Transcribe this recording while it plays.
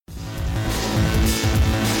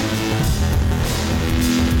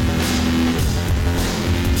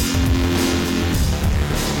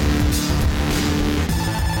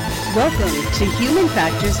Welcome to Human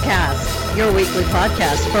Factors Cast, your weekly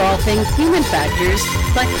podcast for all things human factors,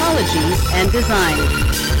 psychology, and design.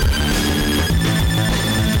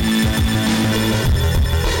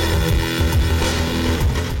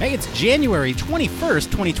 Hey, it's January 21st,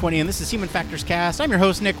 2020, and this is Human Factors Cast. I'm your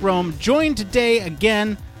host, Nick Rome, joined today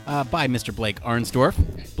again by Mr. Blake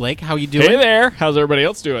Arnsdorf. Blake, how you doing? Hey there. How's everybody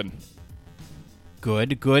else doing?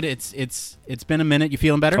 Good. It's been a minute. You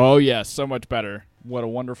feeling better? Oh, yes, so much better. What a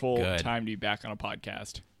wonderful Good. time to be back on a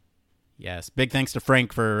podcast. Yes. Big thanks to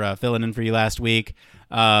Frank for filling in for you last week.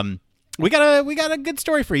 We got a good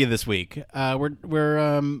story for you this week.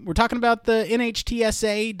 We're talking about the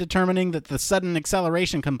NHTSA determining that the sudden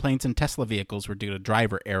acceleration complaints in Tesla vehicles were due to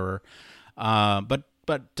driver error.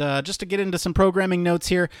 But just to get into some programming notes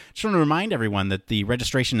here, just want to remind everyone that the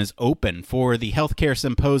registration is open for the Healthcare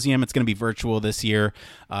Symposium. It's going to be virtual this year.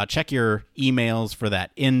 Check your emails for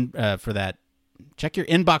that check your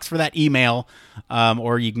inbox for that email,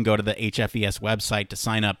 or you can go to the HFES website to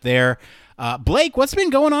sign up there. Blake, what's been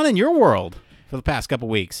going on in your world for the past couple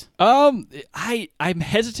weeks? I'm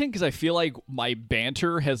hesitant because I feel like my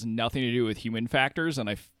banter has nothing to do with human factors, and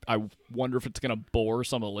I wonder if it's going to bore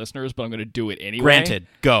some of the listeners, but I'm going to do it anyway. Granted,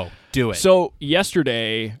 go do it. So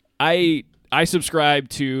yesterday, I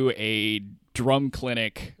subscribed to a drum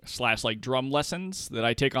clinic / drum lessons that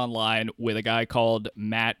I take online with a guy called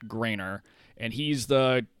Matt Grainer. And he's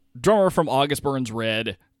the drummer from August Burns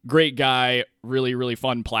Red. Great guy, really, really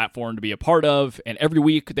fun platform to be a part of. And every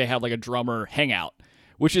week they have like a drummer hangout,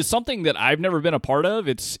 which is something that I've never been a part of.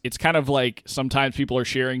 It's kind of like sometimes people are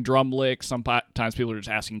sharing drum licks, sometimes people are just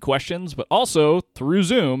asking questions. But also through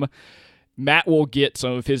Zoom, Matt will get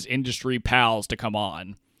some of his industry pals to come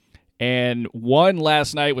on. And one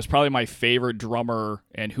last night was probably my favorite drummer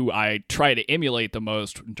and who I try to emulate the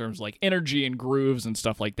most in terms of like energy and grooves and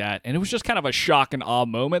stuff like that. And it was just kind of a shock and awe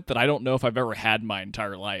moment that I don't know if I've ever had in my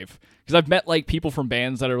entire life. Because I've met like people from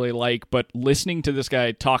bands that I really like, but listening to this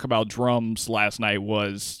guy talk about drums last night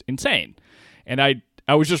was insane. And I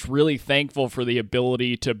was just really thankful for the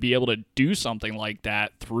ability to be able to do something like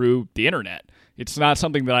that through the internet. It's not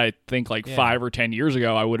something that I think 5 or 10 years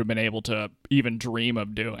ago I would have been able to even dream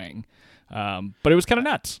of doing. But it was kind of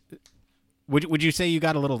nuts. Would you say you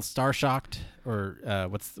got a little star-shocked? Or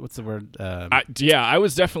what's the word? I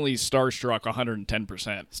was definitely starstruck 110%.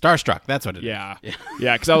 Starstruck, that's what it is. Yeah,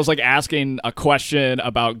 because I was asking a question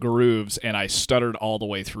about grooves, and I stuttered all the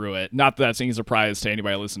way through it. Not that that's any surprise to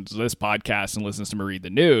anybody who listens to this podcast and listens to me read the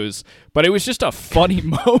news, but it was just a funny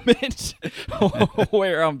moment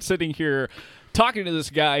where I'm sitting here talking to this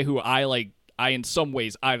guy who I in some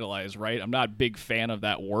ways idolize, right? I'm not a big fan of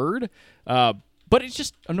that word, but it's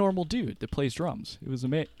just a normal dude that plays drums. It was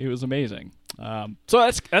amazing. So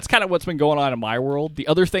that's kind of what's been going on in my world. The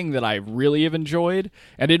other thing that I really have enjoyed,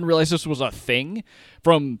 and didn't realize this was a thing,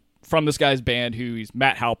 from this guy's band, who's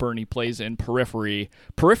Matt Halpern, he plays in Periphery.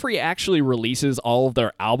 Periphery actually releases all of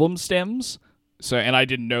their album stems. So, and I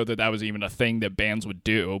didn't know that was even a thing that bands would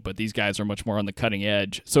do, but these guys are much more on the cutting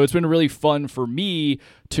edge. So it's been really fun for me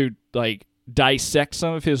to dissect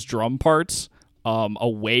some of his drum parts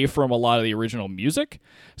away from a lot of the original music.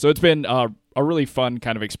 So it's been a really fun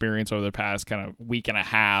kind of experience over the past kind of week and a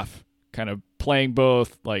half, kind of playing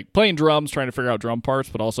both, playing drums, trying to figure out drum parts,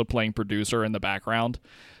 but also playing producer in the background.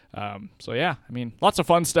 So yeah, I mean, lots of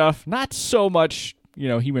fun stuff. Not so much,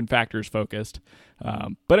 human factors focused.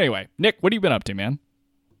 But anyway, Nick, what have you been up to, man?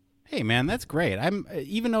 Hey, man, that's great.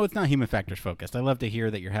 Even though it's not human factors focused, I love to hear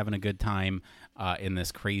that you're having a good time in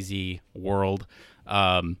this crazy world.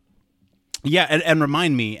 Yeah, and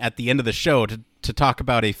remind me at the end of the show to talk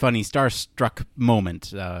about a funny starstruck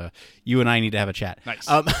moment. You and I need to have a chat. Nice.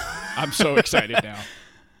 I'm so excited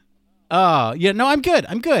now. Yeah, no, I'm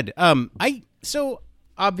good. So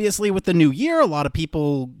obviously with the new year, a lot of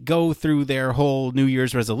people go through their whole New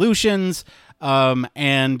Year's resolutions.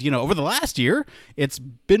 And, over the last year, it's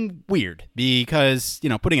been weird because,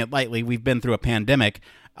 putting it lightly, we've been through a pandemic.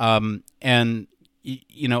 And,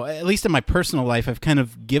 at least in my personal life, I've kind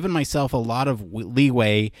of given myself a lot of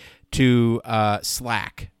leeway to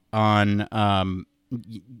slack on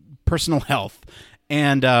personal health.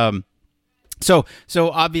 And so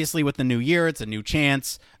obviously with the new year, it's a new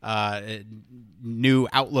chance, new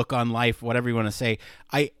outlook on life, whatever you want to say.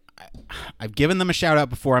 I've given them a shout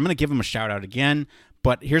out before. I'm going to give them a shout out again,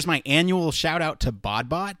 but here's my annual shout out to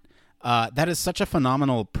BodBot. That is such a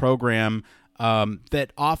phenomenal program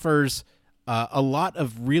that offers a lot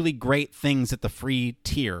of really great things at the free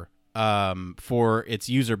tier for its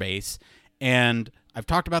user base. And I've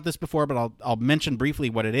talked about this before, but I'll mention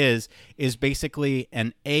briefly what it is basically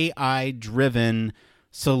an AI-driven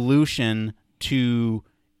solution to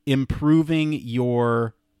improving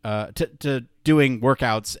your to doing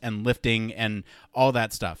workouts and lifting and all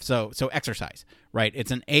that stuff. So exercise, right?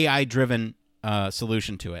 It's an AI driven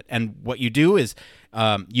solution to it. And what you do is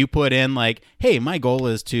you put in like, hey, my goal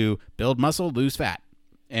is to build muscle, lose fat.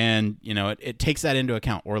 And, it takes that into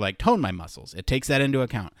account, or like tone my muscles. It takes that into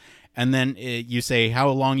account. And then you say how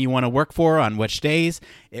long you want to work for on which days.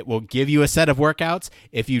 It will give you a set of workouts.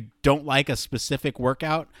 If you don't like a specific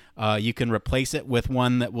workout, you can replace it with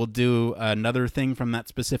one that will do another thing from that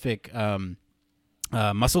specific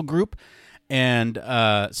muscle group. And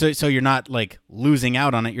so you're not like losing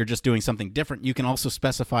out on it. You're just doing something different. You can also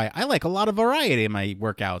specify, I like a lot of variety in my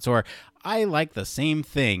workouts, or I like the same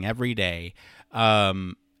thing every day.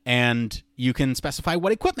 And you can specify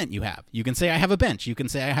what equipment you have. You can say I have a bench. You can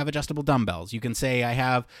say I have adjustable dumbbells. You can say I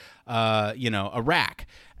have, a rack.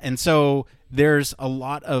 And so there's a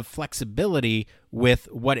lot of flexibility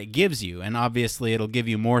with what it gives you. And obviously it'll give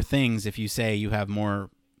you more things if you say you have more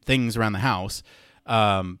things around the house.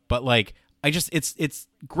 But like, it's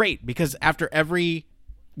great because after every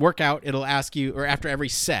workout, it'll ask you, or after every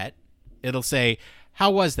set, it'll say, how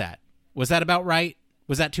was that? Was that about right?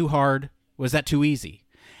 Was that too hard? Was that too easy?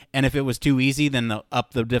 And if it was too easy, then they'll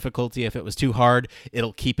up the difficulty. If it was too hard,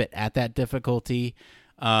 it'll keep it at that difficulty,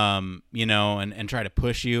 and try to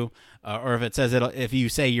push you. Or if it says if you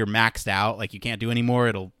say you're maxed out, like you can't do anymore,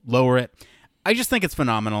 it'll lower it. I just think it's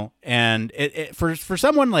phenomenal. And it for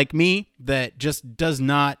someone like me that just does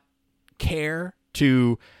not care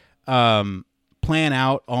to plan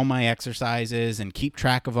out all my exercises and keep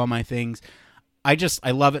track of all my things,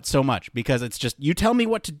 I love it so much because it's just, you tell me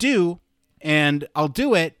what to do and I'll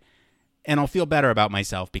do it. And I'll feel better about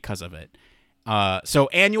myself because of it. So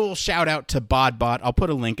annual shout out to BodBot. I'll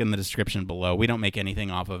put a link in the description below. We don't make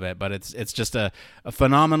anything off of it, but it's just a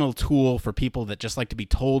phenomenal tool for people that just like to be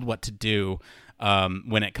told what to do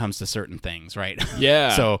when it comes to certain things, right?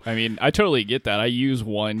 Yeah. So I mean, I totally get that. I use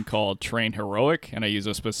one called Train Heroic, and I use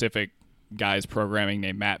a specific guy's programming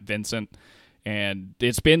named Matt Vincent. And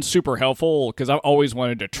it's been super helpful because I've always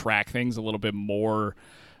wanted to track things a little bit more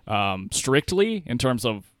strictly in terms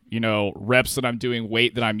of reps that I'm doing,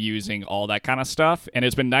 weight that I'm using, all that kind of stuff. And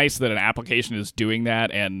it's been nice that an application is doing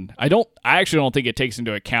that. And I actually don't think it takes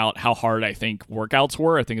into account how hard I think workouts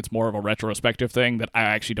were. I think it's more of a retrospective thing that I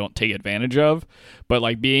actually don't take advantage of. But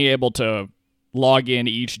like being able to log in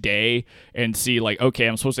each day and see like, okay,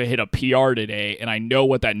 I'm supposed to hit a PR today and I know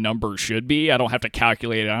what that number should be. I don't have to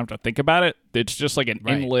calculate it. I don't have to think about it. It's just like an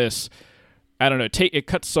endless, I don't know, it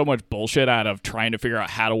cuts so much bullshit out of trying to figure out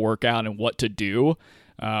how to work out and what to do.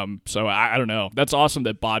 So I don't know. That's awesome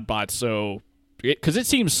that BodBot's because it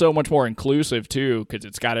seems so much more inclusive too, because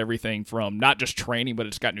it's got everything from not just training, but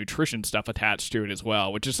it's got nutrition stuff attached to it as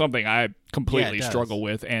well, which is something I completely struggle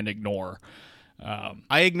with and ignore.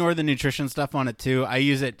 I ignore the nutrition stuff on it too. I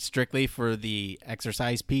use it strictly for the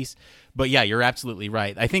exercise piece. But yeah, you're absolutely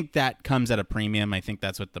right. I think that comes at a premium. I think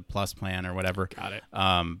that's what the Plus plan or whatever. Got it.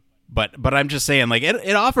 But I'm just saying, like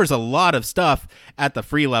it offers a lot of stuff at the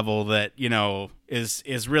free level that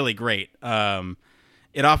is really great.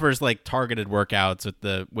 It offers like targeted workouts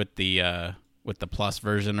with the Plus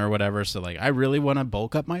version or whatever. So like, I really want to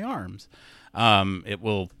bulk up my arms. It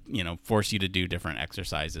will force you to do different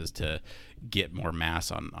exercises to get more mass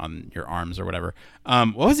on your arms or whatever.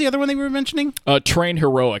 What was the other one that we were mentioning? Train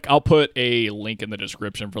Heroic. I'll put a link in the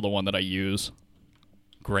description for the one that I use.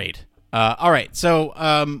 Great. All right.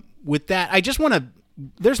 So with that, I just want to.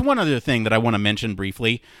 There's one other thing that I want to mention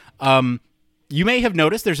briefly. You may have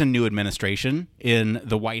noticed there's a new administration in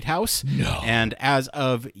the White House. No. And as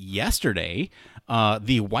of yesterday,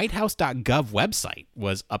 the whitehouse.gov website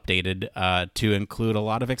was updated to include a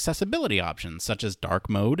lot of accessibility options, such as dark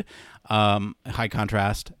mode, high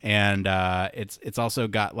contrast, and it's also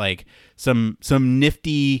got like some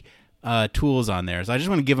nifty tools on there. So I just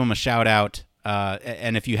want to give them a shout out.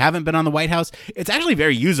 And if you haven't been on the White House, it's actually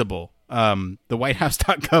very usable. The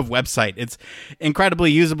whitehouse.gov website, it's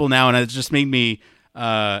incredibly usable now, and it's just made me,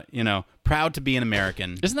 proud to be an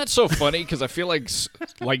American. Isn't that so funny? Because I feel like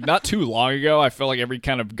not too long ago, I felt like every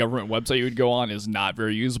kind of government website you would go on is not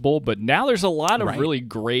very usable. But now there's a lot of really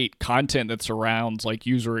great content that surrounds like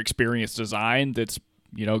user experience design that's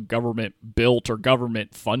government built or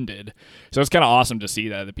government funded. So it's kind of awesome to see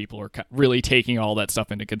that people are really taking all that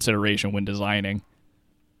stuff into consideration when designing.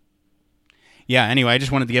 Yeah, anyway, I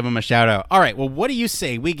just wanted to give them a shout out. All right, well, what do you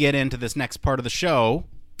say we get into this next part of the show?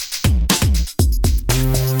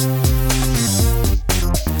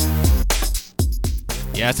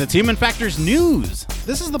 Yes, it's Human Factors News.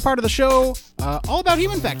 This is the part of the show all about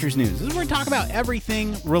Human Factors News. This is where we talk about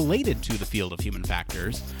everything related to the field of human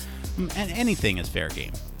factors. And anything is fair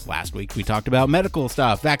game. Last week, we talked about medical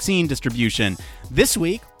stuff, vaccine distribution. This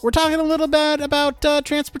week, we're talking a little bit about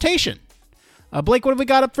transportation. Blake, what have we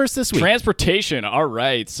got up first this week? Transportation. All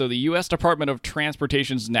right. So the U.S. Department of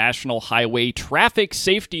Transportation's National Highway Traffic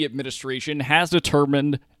Safety Administration has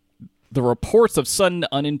determined the reports of sudden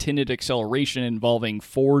unintended acceleration involving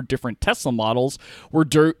 4 different Tesla models were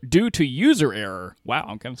due to user error. Wow,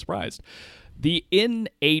 I'm kind of surprised. The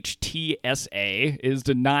NHTSA is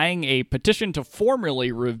denying a petition to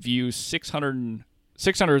formally review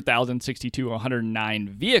 600,062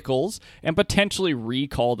 vehicles and potentially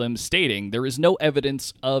recall them, stating there is no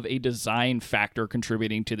evidence of a design factor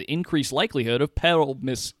contributing to the increased likelihood of pedal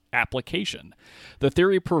misapplication. The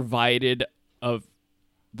theory provided of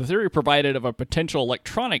a potential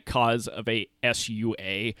electronic cause of a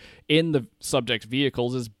SUA in the subject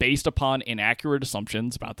vehicles is based upon inaccurate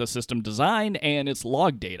assumptions about the system design and its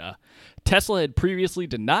log data. Tesla had previously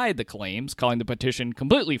denied the claims, calling the petition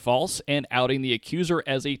completely false and outing the accuser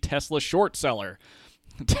as a Tesla short seller.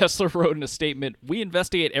 Tesla wrote in a statement, "We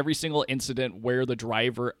investigate every single incident where the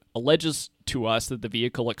driver alleges to us that the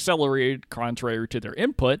vehicle accelerated contrary to their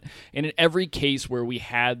input, and in every case where we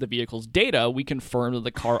had the vehicle's data, we confirmed that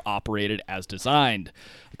the car operated as designed."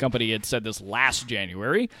 The company had said this last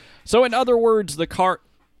January. So in other words, the car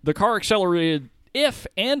accelerated if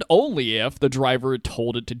and only if the driver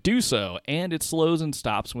told it to do so, and it slows and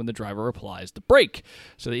stops when the driver applies the brake.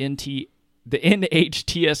 So the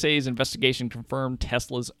NHTSA's investigation confirmed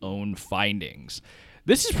Tesla's own findings.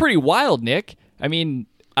 This is pretty wild, Nick. I mean,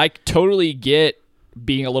 I totally get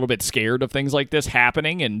being a little bit scared of things like this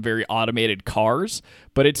happening in very automated cars,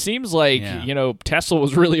 but it seems like, Tesla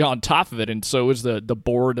was really on top of it, and so is the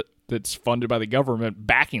board that's funded by the government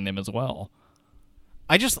backing them as well.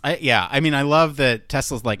 I love that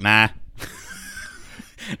Tesla's like, nah.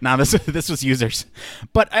 Nah, this was users,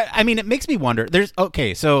 but I mean, it makes me wonder.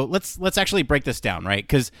 So let's actually break this down, right?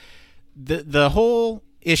 Because the whole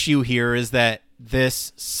issue here is that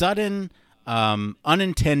this sudden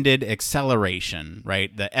unintended acceleration,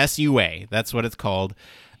 right? The SUA, that's what it's called.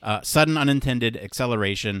 Sudden unintended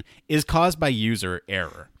acceleration is caused by user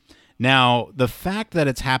error. Now, the fact that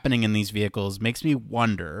it's happening in these vehicles makes me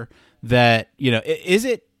wonder that, is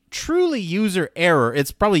it truly user error?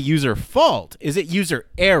 It's probably user fault. Is it user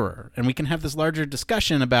error? And we can have this larger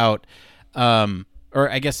discussion about, or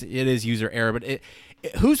I guess it is user error, but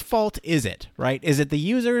whose fault is it, right? Is it the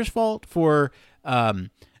user's fault for, and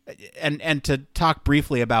to talk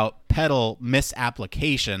briefly about pedal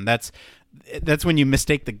misapplication, that's when you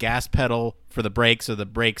mistake the gas pedal for the brakes or the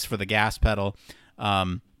brakes for the gas pedal.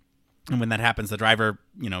 And when that happens, the driver,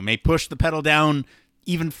 may push the pedal down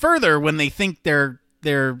even further when they think they're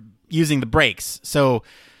using the brakes. So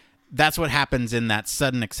that's what happens in that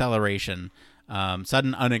sudden acceleration,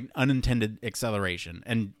 unintended acceleration.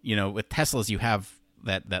 And, with Teslas, you have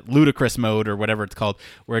that ludicrous mode or whatever it's called,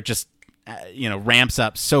 where it just, ramps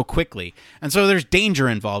up so quickly. And so there's danger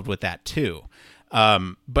involved with that too.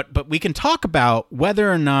 But we can talk about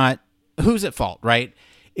whether or not, who's at fault, right?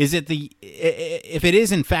 Is it if it is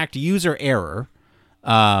in fact user error,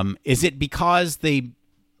 is it because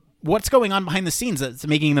what's going on behind the scenes that's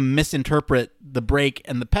making them misinterpret the brake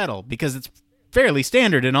and the pedal? Because it's fairly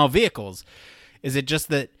standard in all vehicles. Is it just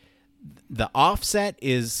that the offset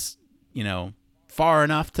is, far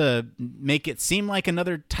enough to make it seem like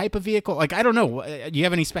another type of vehicle? Like, I don't know. Do you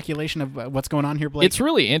have any speculation of what's going on here, Blake? It's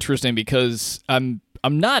really interesting because I'm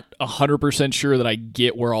not 100% sure that I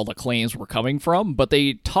get where all the claims were coming from, but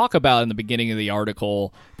they talk about in the beginning of the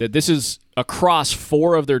article that this is across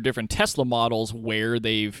 4 of their different Tesla models where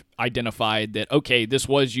they've identified that, okay, this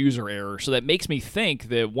was user error. So that makes me think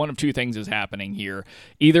that one of 2 things is happening here.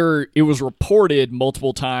 Either it was reported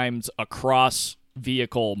multiple times across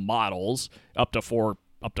vehicle models, up to four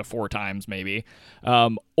times maybe,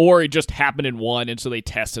 or it just happened in one, and so they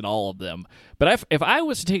tested all of them. But if I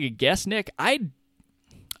was to take a guess, Nick, I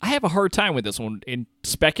have a hard time with this one in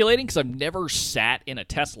speculating because I've never sat in a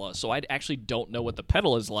Tesla, so I actually don't know what the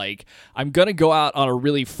pedal is like. I'm going to go out on a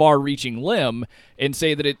really far-reaching limb and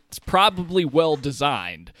say that it's probably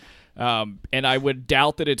well-designed, and I would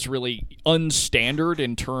doubt that it's really unstandard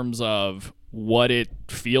in terms of what it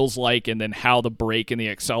feels like and then how the brake and the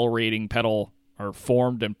accelerating pedal are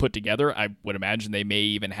formed and put together. I would imagine they may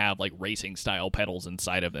even have like racing style pedals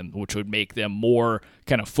inside of them, which would make them more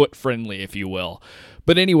kind of foot friendly, if you will.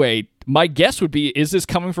 But anyway, my guess would be, is this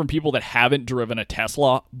coming from people that haven't driven a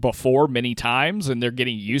Tesla before many times and they're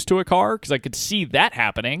getting used to a car? Because I could see that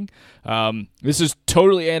happening. This is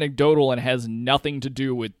totally anecdotal and has nothing to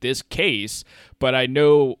do with this case, but I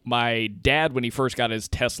know my dad, when he first got his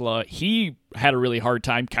Tesla, he had a really hard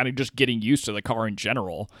time kind of just getting used to the car in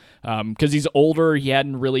general. Because he's older, he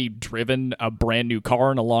hadn't really driven a brand new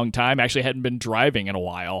car in a long time, actually hadn't been driving in a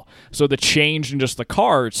while. So the change in just the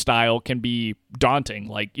car style can be daunting.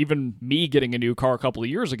 Like even me getting a new car a couple of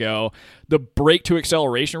years ago, the brake to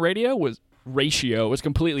acceleration ratio was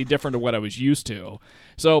completely different to what I was used to.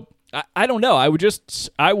 So I don't know. I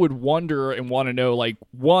would wonder and want to know, like,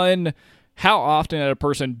 one, how often had a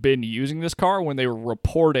person been using this car when they were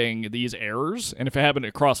reporting these errors? And if it happened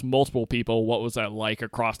across multiple people, what was that like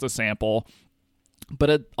across the sample?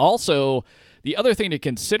 But also, the other thing to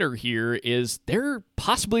consider here is there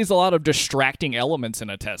possibly is a lot of distracting elements in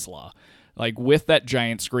a Tesla, like with that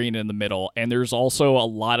giant screen in the middle. And there's also a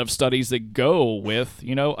lot of studies that go with,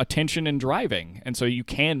 attention and driving. And so you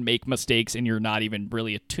can make mistakes and you're not even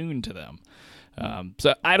really attuned to them.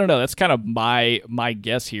 So I don't know. That's kind of my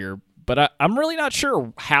guess here. But I'm really not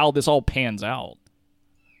sure how this all pans out.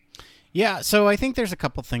 Yeah, so I think there's a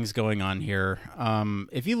couple things going on here.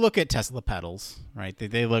 If you look at Tesla pedals, right,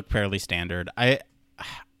 they look fairly standard.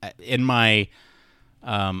 In my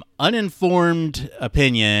uninformed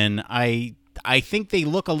opinion, I think they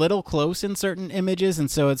look a little close in certain images,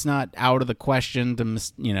 and so it's not out of the question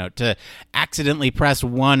to accidentally press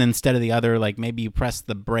one instead of the other. Like maybe you press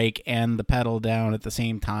the brake and the pedal down at the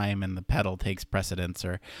same time, and the pedal takes precedence,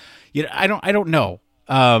 or I don't know.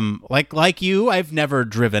 Like you, I've never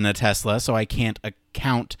driven a Tesla, so I can't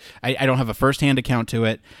account. I don't have a firsthand account to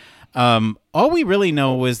it. All we really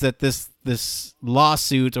know is that this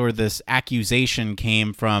lawsuit or this accusation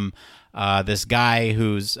came from this guy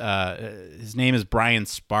who's his name is Brian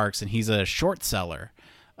Sparks, and he's a short seller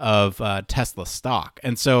of Tesla stock.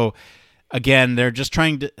 And so, again, they're just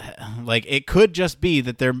trying to, it could just be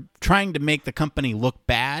that they're trying to make the company look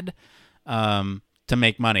bad to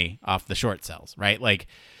make money off the short sells, right? Like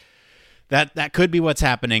that could be what's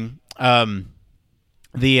happening. And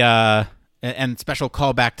special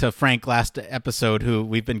callback to Frank last episode, who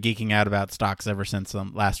we've been geeking out about stocks ever since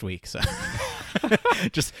last week. So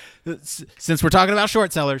just since we're talking about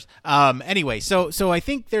short sellers. Anyway, so I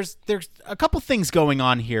think there's a couple things going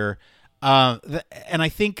on here. And I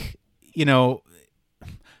think,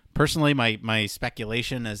 personally, my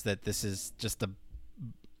speculation is that this is just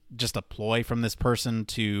a ploy from this person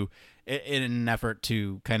in an effort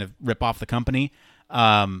to kind of rip off the company.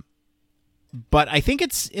 But I think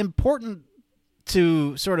it's important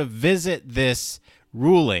to sort of visit this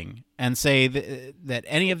ruling and say that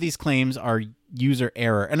any of these claims are user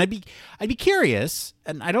error. And I'd be curious,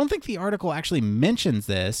 and I don't think the article actually mentions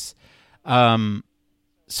this. Well,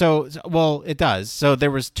 it does. So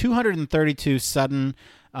there was 232 sudden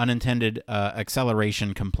unintended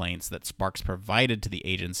acceleration complaints that Sparks provided to the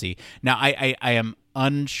agency. Now, I am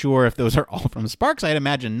unsure if those are all from Sparks. I'd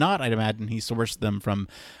imagine not. I'd imagine he sourced them from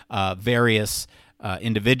various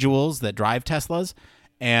individuals that drive Teslas.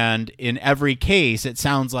 And in every case, it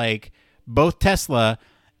sounds like both Tesla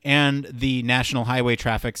and the National Highway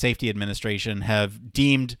Traffic Safety Administration have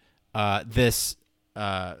deemed this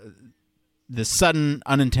sudden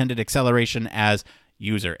unintended acceleration as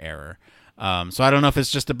user error. So I don't know if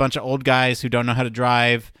it's just a bunch of old guys who don't know how to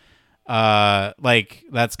drive.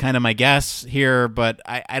 That's kind of my guess here, but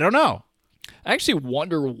I don't know. I actually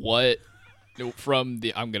wonder what from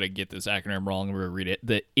I'm going to get this acronym wrong. I'm going to read it.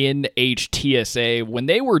 The NHTSA, when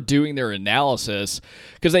they were doing their analysis,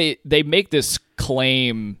 because they make this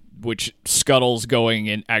claim, which scuttles going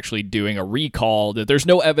and actually doing a recall, that there's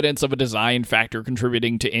no evidence of a design factor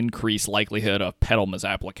contributing to increased likelihood of pedal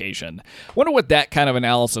misapplication. I wonder what that kind of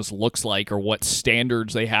analysis looks like, or what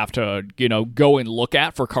standards they have to, go and look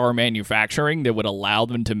at for car manufacturing that would allow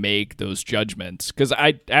them to make those judgments. Because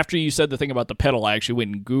after you said the thing about the pedal, I actually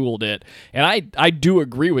went and Googled it, and I do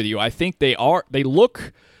agree with you. I think they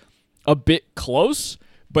look a bit close.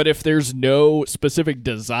 But if there's no specific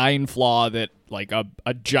design flaw that, like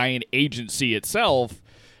a giant agency itself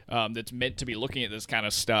that's meant to be looking at this kind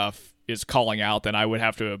of stuff is calling out, then I would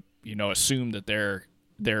have to, assume that their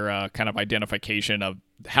kind of identification of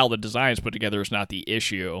how the design is put together is not the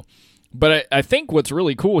issue. But I think what's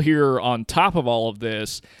really cool here on top of all of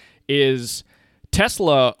this is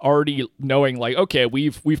Tesla already knowing, like, okay,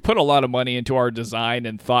 we've put a lot of money into our design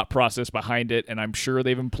and thought process behind it, and I'm sure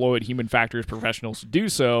they've employed human factors professionals to do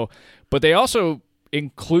so, but they also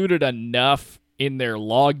included enough in their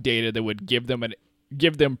log data that would give them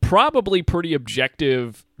give them probably pretty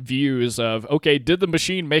objective views of, okay, did the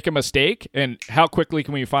machine make a mistake, and how quickly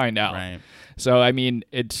can we find out? Right. So I mean,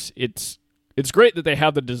 it's great that they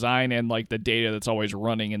have the design and like the data that's always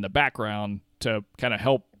running in the background to kind of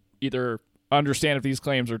help either understand if these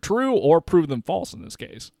claims are true or prove them false in this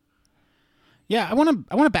case. Yeah, I want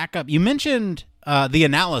to back up. You mentioned the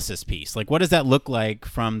analysis piece. Like, what does that look like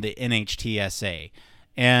from the NHTSA?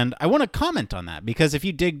 And I want to comment on that, because if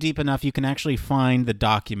you dig deep enough, you can actually find the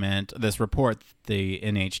document, this report the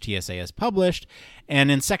NHTSA has published.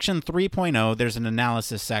 And in section 3.0, there's an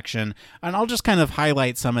analysis section. And I'll just kind of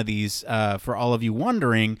highlight some of these for all of you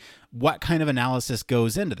wondering what kind of analysis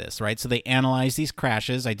goes into this, right? So they analyze these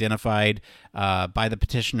crashes identified by the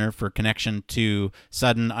petitioner for connection to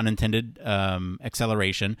sudden unintended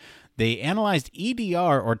acceleration. They analyzed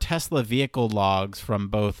EDR or Tesla vehicle logs from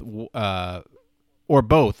both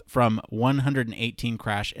from 118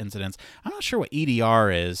 crash incidents. I'm not sure what EDR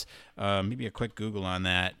is. Maybe a quick Google on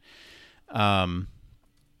that.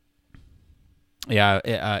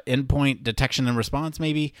 Endpoint detection and response,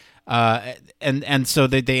 maybe. And so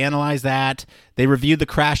they analyzed that. They reviewed the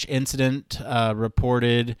crash incident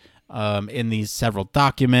reported in these several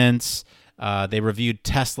documents. They reviewed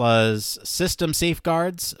Tesla's system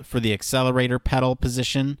safeguards for the accelerator pedal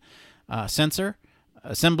position sensor,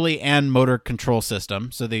 assembly, and motor control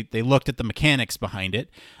system. So they looked at the mechanics behind it.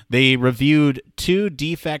 They reviewed 2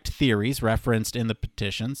 defect theories referenced in the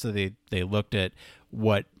petition. So they looked at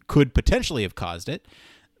what could potentially have caused it.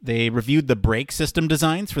 They reviewed the brake system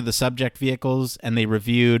designs for the subject vehicles, and they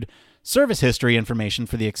reviewed service history information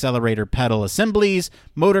for the accelerator pedal assemblies,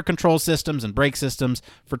 motor control systems, and brake systems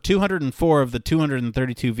for 204 of the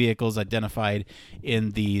 232 vehicles identified in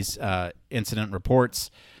these incident reports.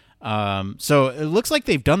 So it looks like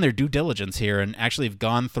they've done their due diligence here and actually have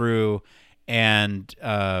gone through and,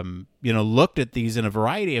 looked at these in a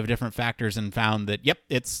variety of different factors and found that, yep,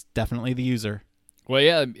 it's definitely the user. Well,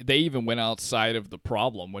 yeah, they even went outside of the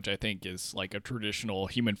problem, which I think is like a traditional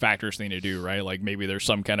human factors thing to do, right? Like maybe there's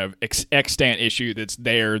some kind of extant issue that's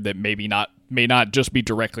there that may not just be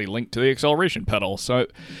directly linked to the acceleration pedal. So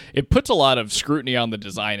it puts a lot of scrutiny on the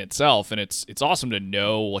design itself, and it's awesome to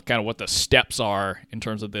know what the steps are in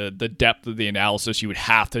terms of the depth of the analysis you would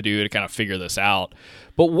have to do to kind of figure this out.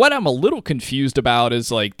 But what I'm a little confused about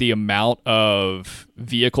is like the amount of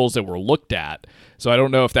vehicles that were looked at. So I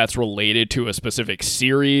don't know if that's related to a specific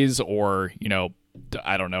series or,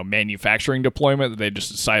 I don't know, manufacturing deployment that they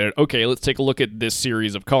just decided, okay, let's take a look at this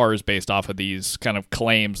series of cars based off of these kind of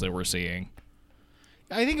claims that we're seeing.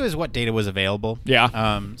 I think it was what data was available.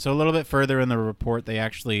 Yeah. So a little bit further in the report, they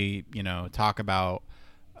actually, talk about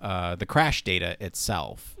the crash data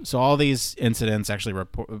itself. So all these incidents actually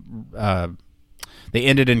they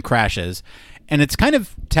ended in crashes, and it's kind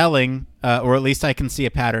of telling, or at least I can see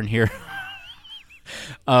a pattern here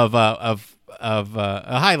of a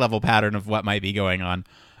high level pattern of what might be going on.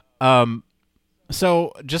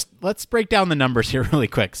 So just let's break down the numbers here really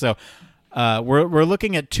quick. So we're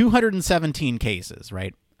looking at 217 cases,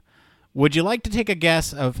 right? Would you like to take a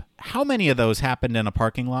guess of how many of those happened in a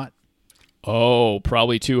parking lot? Oh,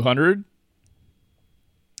 probably 200.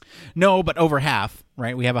 No, but over half,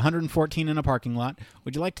 right? We have 114 in a parking lot.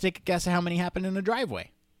 Would you like to take a guess of how many happened in a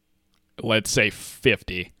driveway? Let's say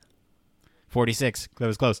 50. 46. That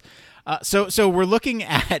was close. So we're looking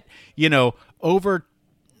at, over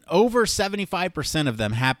 75% of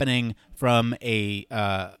them happening from a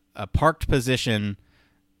parked position,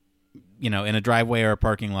 in a driveway or a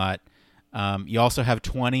parking lot. You also have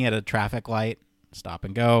 20 at a traffic light, stop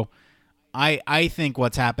and go. I think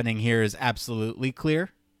what's happening here is absolutely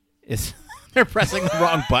clear. They're pressing the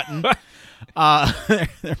wrong button.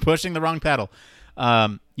 They're pushing the wrong pedal.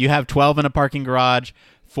 You have 12 in a parking garage,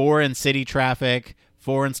 4 in city traffic,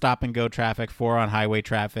 4 in stop-and-go traffic, 4 on highway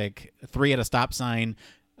traffic, 3 at a stop sign,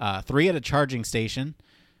 3 at a charging station,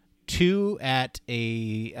 2 at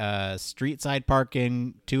a street-side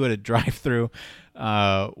parking, 2 at a drive-through,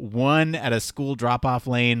 1 at a school drop-off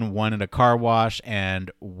lane, 1 at a car wash, and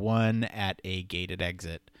 1 at a gated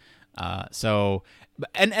exit.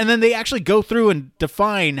 And then they actually go through and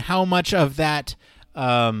define how much of that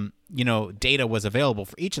data was available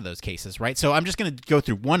for each of those cases, right? So I'm just going to go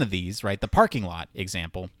through one of these, right? The parking lot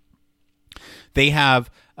example. They have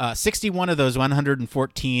 61 of those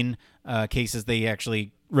 114 cases. They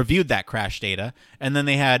actually reviewed that crash data, and then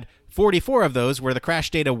they had 44 of those where the crash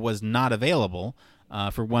data was not available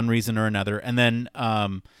for one reason or another. And then,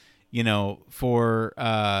 for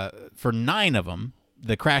 9 of them,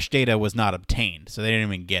 the crash data was not obtained, so they didn't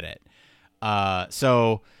even get it.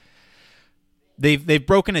 So they've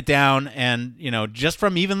broken it down, and just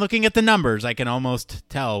from even looking at the numbers, I can almost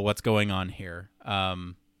tell what's going on here.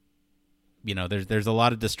 There's a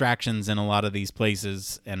lot of distractions in a lot of these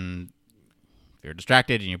places, and if you're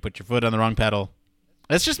distracted and you put your foot on the wrong pedal.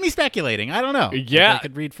 That's just me speculating. I don't know. Yeah. I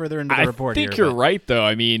could read further into the report here. I think you're right, though.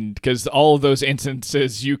 I mean, because all of those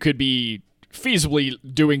instances, you could be feasibly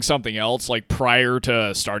doing something else, like prior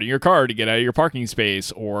to starting your car to get out of your parking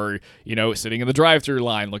space, or, sitting in the drive-through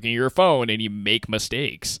line looking at your phone, and you make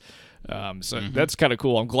mistakes. That's kind of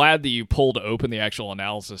cool. I'm glad that you pulled open the actual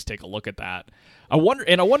analysis, take a look at that. I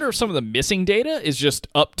wonder if some of the missing data is just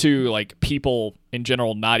up to like people in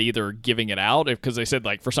general not either giving it out, because they said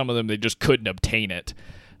like for some of them they just couldn't obtain it.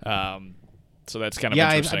 So that's kind of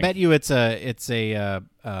interesting. I bet you it's a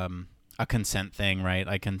consent thing, right?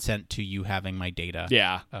 I consent to you having my data.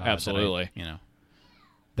 Yeah, absolutely.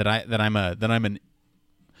 That I'm a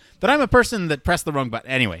person that pressed the wrong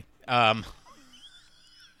button. Anyway,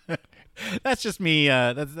 that's just me.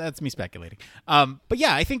 That's me speculating. But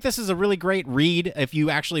yeah, I think this is a really great read if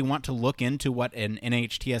you actually want to look into what an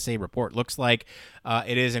NHTSA report looks like.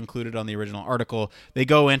 It is included on the original article. They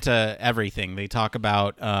go into everything. They talk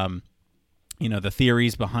about the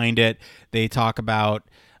theories behind it. They talk about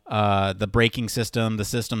the braking system, the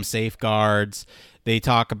system safeguards. They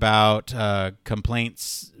talk about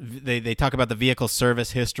complaints. They talk about the vehicle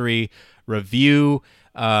service history review.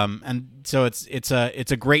 And so it's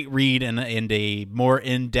a great read and a more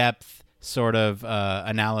in-depth sort of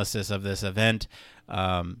analysis of this event.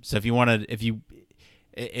 So if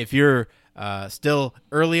you're still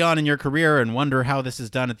early on in your career and wonder how this is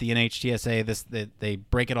done at the NHTSA, they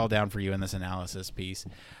break it all down for you in this analysis piece.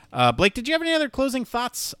 Blake, did you have any other closing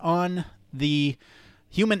thoughts on the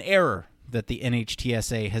human error that the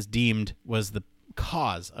NHTSA has deemed was the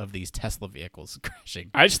cause of these Tesla vehicles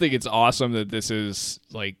crashing? I just think it's awesome that this is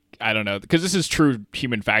like, I don't know, because this is true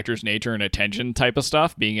human factors, nature, and attention type of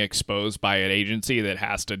stuff being exposed by an agency that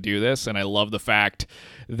has to do this. And I love the fact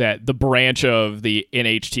that the branch of the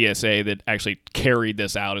NHTSA that actually carried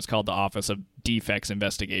this out is called the Office of Defects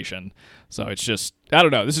Investigation. So it's just, I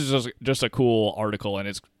don't know, this is just a cool article, and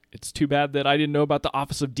it's too bad that I didn't know about the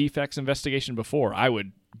Office of Defects Investigation before. I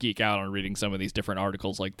would geek out on reading some of these different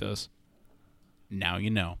articles like this. Now you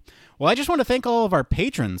know. Well, I just want to thank all of our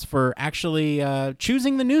patrons for actually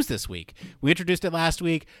choosing the news this week. We introduced it last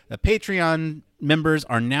week. The Patreon members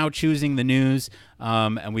are now choosing the news,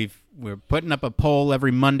 and we're putting up a poll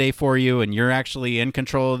every Monday for you, and you're actually in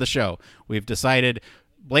control of the show. We've decided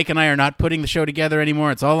Blake and I are not putting the show together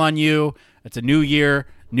anymore. It's all on you. It's a new year,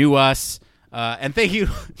 new us. And thank you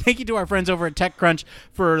to our friends over at TechCrunch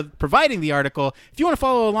for providing the article. If you want to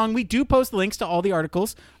follow along, we do post links to all the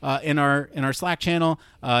articles in our Slack channel.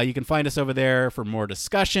 You can find us over there for more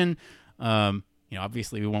discussion.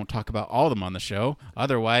 Obviously we won't talk about all of them on the show.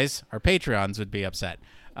 Otherwise, our Patreons would be upset.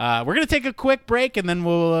 We're going to take a quick break, and then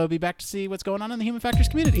we'll be back to see what's going on in the Human Factors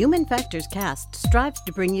community. Human Factors Cast strives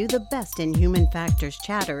to bring you the best in human factors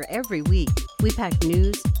chatter every week. We pack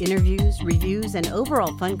news, interviews, reviews, and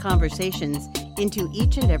overall fun conversations into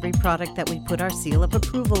each and every product that we put our seal of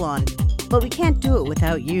approval on. But we can't do it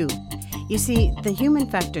without you. You see, the Human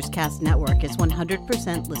Factors Cast network is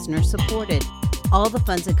 100% listener supported. All the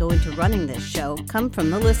funds that go into running this show come from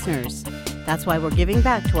the listeners. That's why we're giving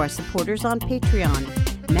back to our supporters on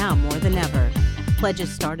Patreon, now more than ever.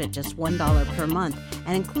 Pledges start at just $1 per month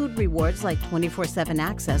and include rewards like 24/7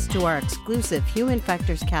 access to our exclusive Human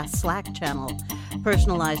Factors Cast Slack channel,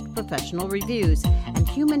 personalized professional reviews, and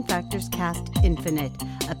Human Factors Cast Infinite,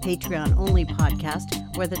 a Patreon-only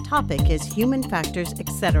podcast where the topic is human factors,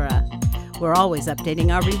 etc. We're always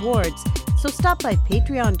updating our rewards, so stop by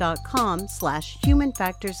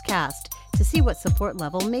patreon.com/humanfactorscast to see what support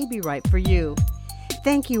level may be right for you.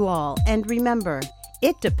 Thank you all, and remember,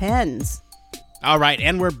 it depends. All right,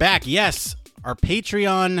 and we're back. Yes, our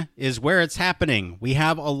Patreon is where it's happening. We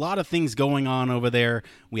have a lot of things going on over there.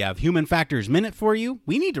 We have Human Factors Minute for you.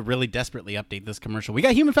 We need to really desperately update this commercial. We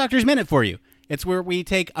got Human Factors Minute for you. It's where we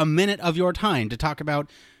take a minute of your time to talk about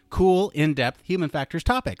cool, in-depth human factors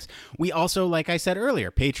topics. We also, like I said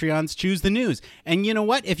earlier, Patreons choose the news. And you know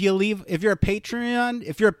what? If you're a patron,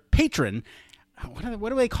 what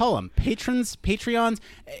do they call them? Patrons? Patreons?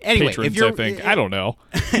 Anyway, Patrons, if you're, I think. I don't know.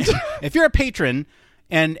 If you're a patron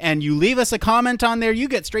and you leave us a comment on there, you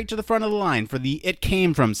get straight to the front of the line for the It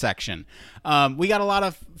Came From section. We got a lot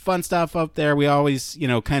of fun stuff up there. We always,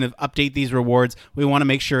 kind of update these rewards. We want to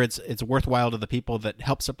make sure it's worthwhile to the people that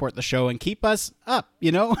help support the show and keep us up,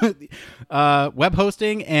 web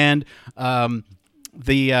hosting and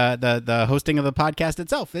the hosting of the podcast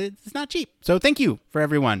itself. It's not cheap. So thank you for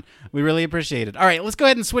everyone. We really appreciate it. All right, let's go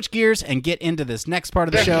ahead and switch gears and get into this next part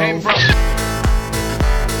of the show.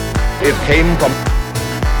 It came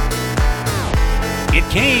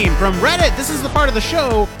from Reddit. This is the part of the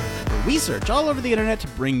show where we search all over the internet to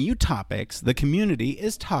bring you topics the community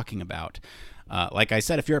is talking about. Like I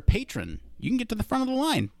said, if you're a patron, you can get to the front of the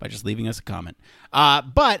line by just leaving us a comment.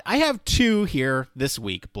 But I have two here this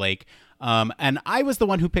week, Blake. And I was the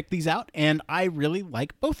one who picked these out, and I really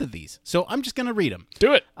like both of these. So I'm just going to read them.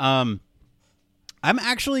 Do it. I'm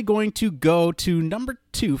actually going to go to number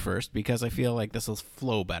 2 first because I feel like this will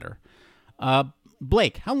flow better.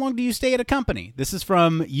 Blake, how long do you stay at a company? This is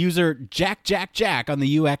from user Jack on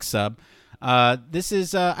the UX sub. This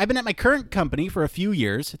is I've been at my current company for a few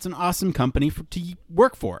years. It's an awesome company to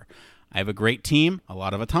work for. I have a great team, a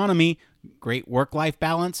lot of autonomy, great work-life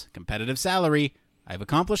balance, competitive salary. I've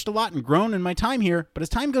accomplished a lot and grown in my time here, but as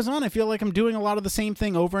time goes on, I feel like I'm doing a lot of the same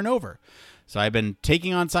thing over and over. So I've been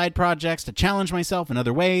taking on side projects to challenge myself in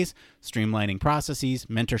other ways, streamlining processes,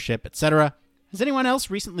 mentorship, etc. Has anyone else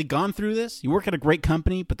recently gone through this? You work at a great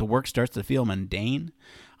company, but the work starts to feel mundane?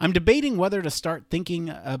 I'm debating whether to start thinking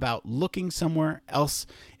about looking somewhere else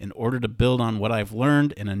in order to build on what I've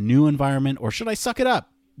learned in a new environment, or should I suck it up,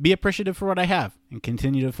 be appreciative for what I have, and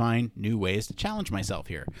continue to find new ways to challenge myself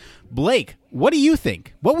here? Blake, what do you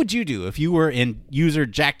think? What would you do if you were in user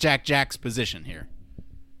Jack's position here?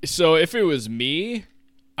 So if it was me,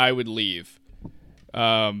 I would leave.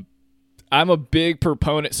 I'm a big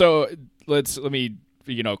proponent. So let me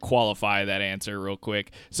qualify that answer real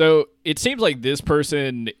quick. So it seems like this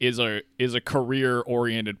person is a career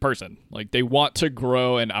oriented person. Like they want to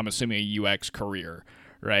grow, and I'm assuming a UX career,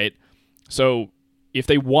 right? So if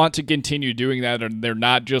they want to continue doing that and they're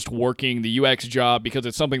not just working the UX job because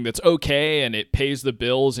it's something that's okay and it pays the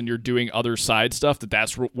bills and you're doing other side stuff,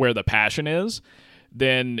 that's where the passion is,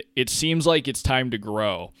 then it seems like it's time to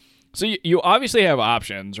grow. So you obviously have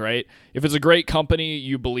options, right? If it's a great company,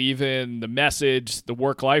 you believe in the message, the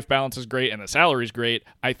work-life balance is great, and the salary is great,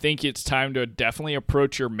 I think it's time to definitely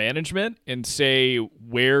approach your management and say,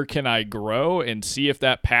 where can I grow, and see if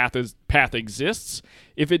that path exists.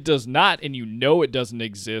 If it does not, and you know it doesn't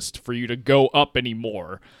exist for you to go up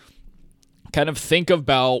anymore, kind of think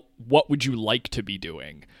about what would you like to be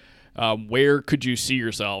doing. Where could you see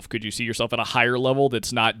yourself? Could you see yourself at a higher level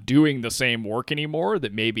that's not doing the same work anymore,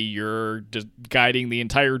 that maybe you're guiding the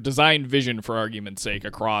entire design vision, for argument's sake,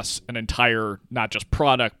 across an entire, not just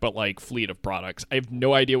product, but like fleet of products? I have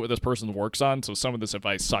no idea what this person works on, so some of this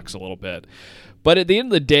advice sucks a little bit. But at the end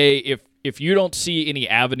of the day, if you don't see any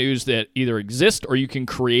avenues that either exist or you can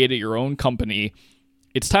create at your own company,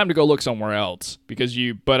 it's time to go look somewhere else.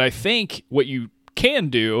 But I think what you can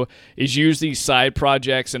do is use these side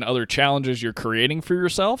projects and other challenges you're creating for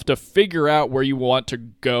yourself to figure out where you want to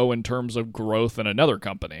go in terms of growth in another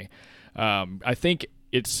company. I think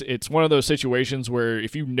it's one of those situations where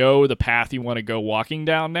if you know the path you want to go walking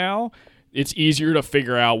down now, it's easier to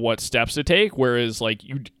figure out what steps to take. Whereas like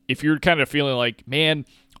if you're kind of feeling like, man,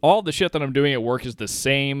 all the shit that I'm doing at work is the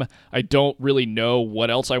same, I don't really know what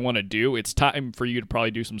else I want to do, it's time for you to probably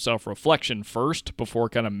do some self-reflection first before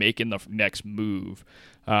kind of making the next move.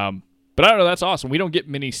 But I don't know, that's awesome. We don't get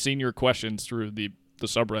many senior questions through the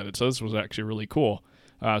subreddit, so this was actually really cool.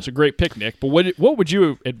 It's a great pick, Nick. But what would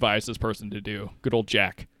you advise this person to do? Good old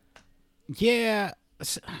Jack. Yeah,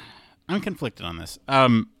 I'm conflicted on this.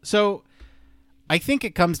 So I think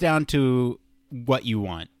it comes down to what you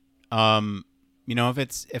want.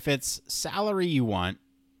 If it's salary you want,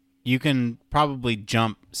 you can probably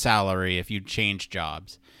jump salary if you change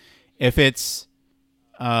jobs. If it's,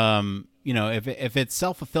 if it's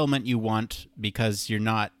self-fulfillment you want because you're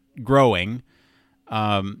not growing,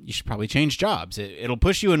 you should probably change jobs. It'll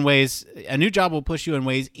push you in ways. A new job will push you in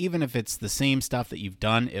ways, even if it's the same stuff that you've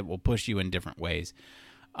done, it will push you in different ways.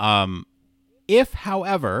 If,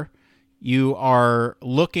 however, you are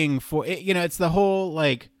looking for, it's the whole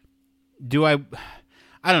like, I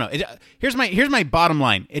don't know. Here's my bottom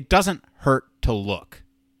line. It doesn't hurt to look.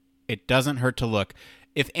 It doesn't hurt to look.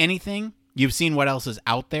 If anything, you've seen what else is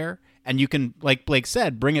out there, and you can, like Blake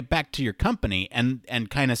said, bring it back to your company and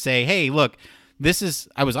kind of say, hey, look,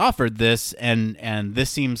 I was offered this, and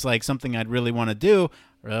this seems like something I'd really want to do.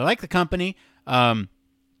 I really like the company. I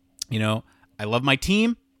love my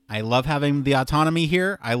team. I love having the autonomy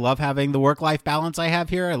here. I love having the work-life balance I have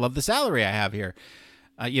here. I love the salary I have here.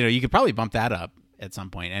 You could probably bump that up at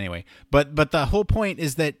some point anyway. But the whole point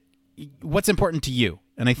is that what's important to you.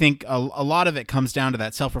 And I think a lot of it comes down to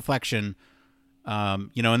that self-reflection,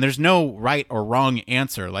 and there's no right or wrong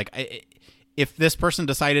answer. Like if this person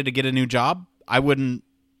decided to get a new job, I wouldn't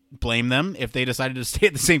blame them if they decided to stay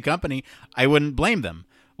at the same company. I wouldn't blame them.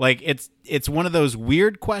 Like, it's one of those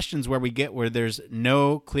weird questions where there's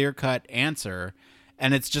no clear-cut answer,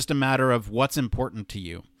 and it's just a matter of what's important to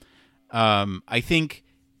you. I think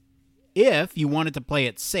if you wanted to play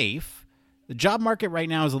it safe, the job market right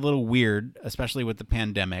now is a little weird, especially with the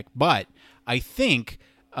pandemic, but I think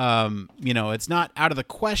it's not out of the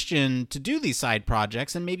question to do these side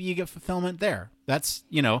projects, and maybe you get fulfillment there. That's,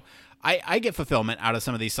 I get fulfillment out of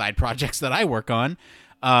some of these side projects that I work on,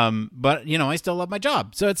 but I still love my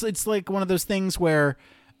job. So it's like one of those things where,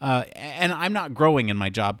 and I'm not growing in my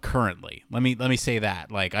job currently. Let me say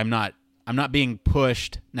that. Like, I'm not being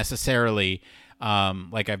pushed necessarily,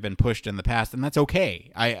 like I've been pushed in the past, and that's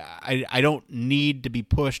okay. I don't need to be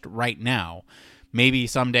pushed right now. Maybe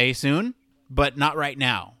someday soon, but not right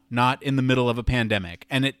now. Not in the middle of a pandemic.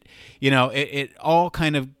 And it all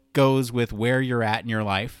kind of goes with where you're at in your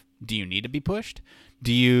life. Do you need to be pushed?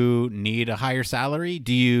 Do you need a higher salary?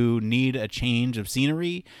 Do you need a change of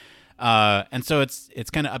scenery? And so it's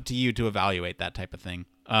kind of up to you to evaluate that type of thing.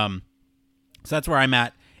 So that's where I'm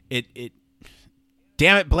at.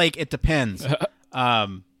 Damn it, Blake, it depends.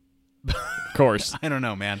 Of course. I don't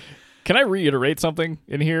know, man. Can I reiterate something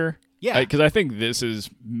in here? Yeah. Because I think this is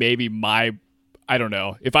maybe I don't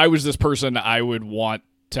know. If I was this person, I would want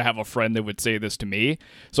to have a friend that would say this to me.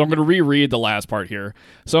 So I'm going to reread the last part here.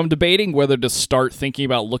 So I'm debating whether to start thinking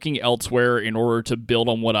about looking elsewhere in order to build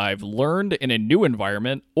on what I've learned in a new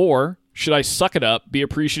environment, or should I suck it up, be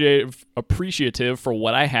appreciative for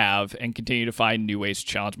what I have, and continue to find new ways to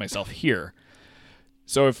challenge myself here?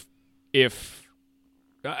 So if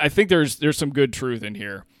I think there's some good truth in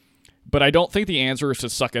here, but I don't think the answer is to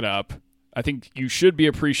suck it up. I think you should be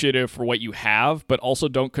appreciative for what you have, but also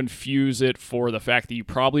don't confuse it for the fact that you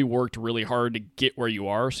probably worked really hard to get where you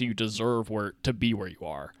are, so you deserve to be where you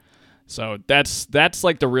are. So that's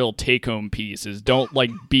like the real take-home piece, is don't like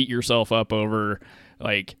beat yourself up over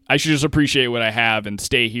like, I should just appreciate what I have and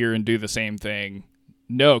stay here and do the same thing.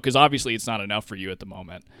 No, because obviously it's not enough for you at the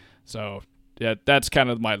moment. So yeah, that's kind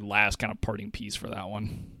of my last kind of parting piece for that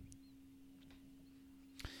one.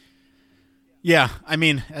 Yeah, I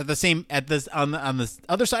mean, on the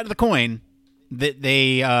other side of the coin, that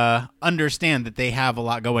they understand that they have a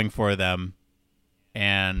lot going for them,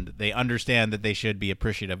 and they understand that they should be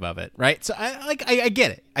appreciative of it, right? So I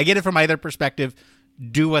get it. I get it from either perspective.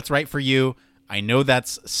 Do what's right for you. I know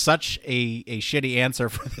that's such a shitty answer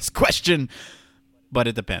for this question, but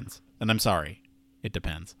it depends. And I'm sorry, it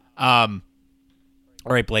depends. All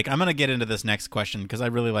right, Blake, I'm going to get into this next question because I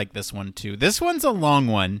really like this one too. This one's a long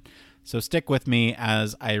one. So stick with me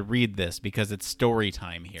as I read this because it's story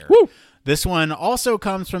time here. Woo! This one also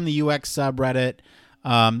comes from the UX subreddit.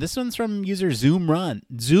 This one's from user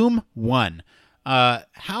Zoom1.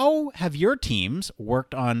 How have your teams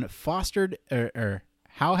worked on fostered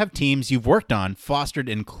how have teams you've worked on fostered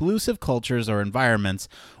inclusive cultures or environments?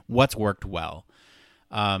 What's worked well?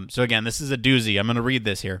 So again, this is a doozy. I'm going to read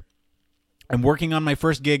this here. I'm working on my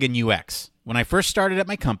first gig in UX. When I first started at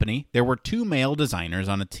my company, there were 2 male designers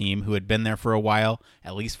on a team who had been there for a while,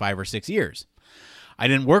 at least 5 or 6 years. I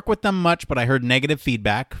didn't work with them much, but I heard negative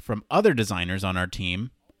feedback from other designers on our team,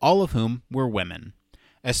 all of whom were women.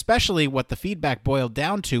 Especially what the feedback boiled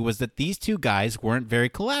down to was that these 2 guys weren't very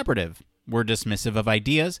collaborative, were dismissive of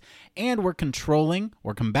ideas, and were controlling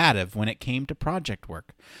or combative when it came to project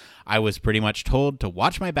work. I was pretty much told to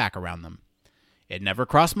watch my back around them. It never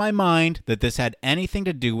crossed my mind that this had anything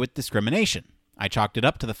to do with discrimination. I chalked it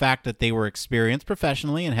up to the fact that they were experienced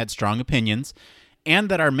professionally and had strong opinions, and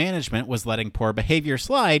that our management was letting poor behavior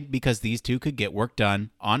slide because these 2 could get work done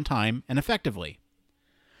on time and effectively.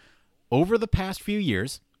 Over the past few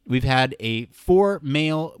years, we've had 4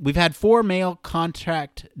 male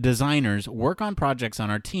contract designers work on projects on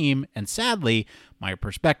our team, and sadly, my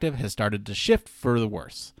perspective has started to shift for the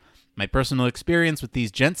worse. My personal experience with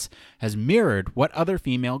these gents has mirrored what other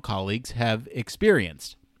female colleagues have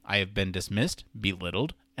experienced. I have been dismissed,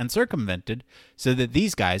 belittled, and circumvented so that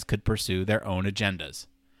these guys could pursue their own agendas.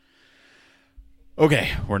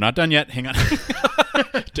 Okay, we're not done yet. Hang on.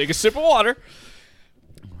 Take a sip of water.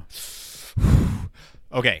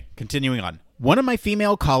 Okay, continuing on. One of my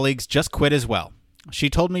female colleagues just quit as well. She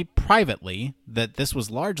told me privately that this was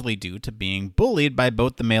largely due to being bullied by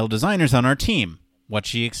both the male designers on our team. What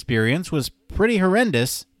she experienced was pretty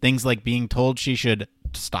horrendous, things like being told she should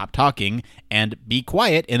stop talking and be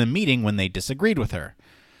quiet in a meeting when they disagreed with her.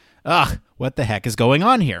 Ugh, what the heck is going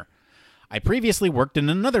on here? I previously worked in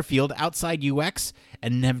another field outside UX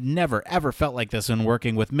and have never ever felt like this when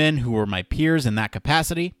working with men who were my peers in that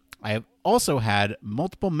capacity. I have also had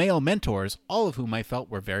multiple male mentors, all of whom I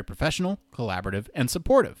felt were very professional, collaborative, and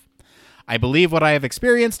supportive. I believe what I have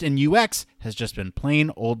experienced in UX has just been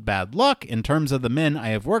plain old bad luck in terms of the men I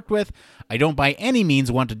have worked with. I don't by any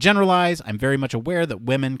means want to generalize. I'm very much aware that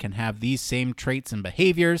women can have these same traits and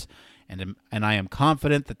behaviors, and I am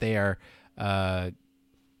confident that there are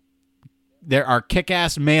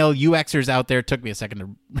kick-ass male UXers out there. It took me a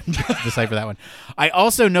second to decipher that one. I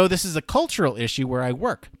also know this is a cultural issue where I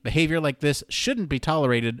work. Behavior like this shouldn't be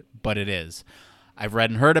tolerated, but it is. I've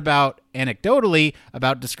read and heard about, anecdotally,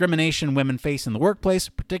 about discrimination women face in the workplace,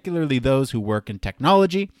 particularly those who work in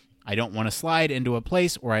technology. I don't want to slide into a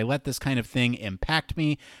place where I let this kind of thing impact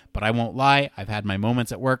me, but I won't lie, I've had my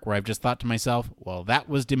moments at work where I've just thought to myself, well, that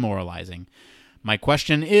was demoralizing. My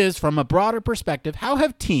question is, from a broader perspective, how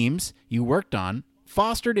have teams you worked on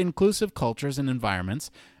fostered inclusive cultures and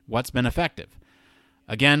environments? What's been effective?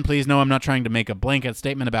 Again, please know I'm not trying to make a blanket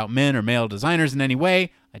statement about men or male designers in any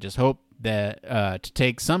way. I just hope that to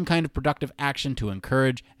take some kind of productive action to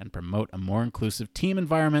encourage and promote a more inclusive team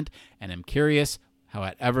environment, and I'm curious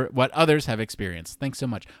what others have experienced. Thanks so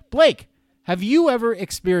much. Blake, have you ever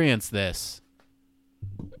experienced this?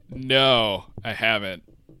 No, I haven't.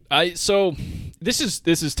 So this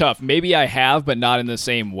is tough. Maybe I have, but not in the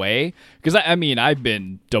same way. Because I mean, I've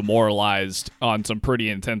been demoralized on some pretty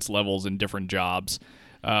intense levels in different jobs,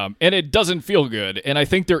 and it doesn't feel good. And I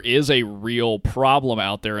think there is a real problem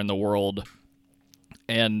out there in the world,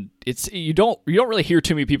 and you don't really hear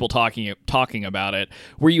too many people talking about it.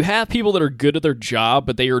 Where you have people that are good at their job,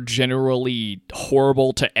 but they are generally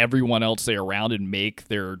horrible to everyone else they're around and make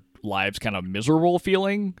their lives kind of miserable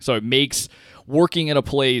feeling. So it makes working in a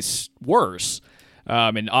place worse.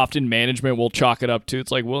 And often management will chalk it up to,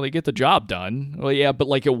 it's like, well, they get the job done. Well, yeah, but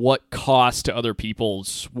like at what cost to other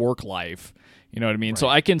people's work life? You know what I mean? Right. So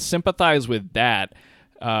I can sympathize with that.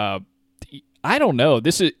 I don't know.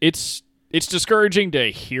 It's discouraging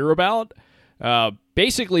to hear about,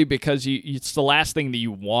 basically because it's the last thing that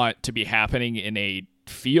you want to be happening in a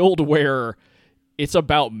field where it's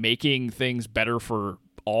about making things better for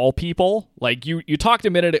all people. Like you talked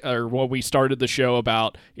a minute or when we started the show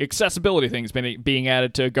about accessibility things being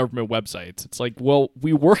added to government websites. It's like, well,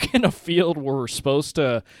 we work in a field where we're supposed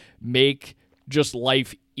to make just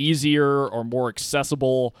life easier or more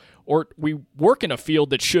accessible, or we work in a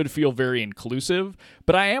field that should feel very inclusive,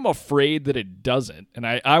 but I am afraid that it doesn't. And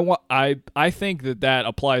I think that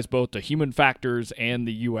applies both to human factors and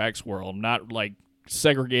the UX world, not like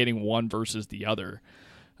segregating one versus the other.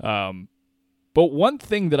 But one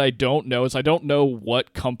thing that I don't know is I don't know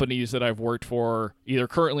what companies that I've worked for, either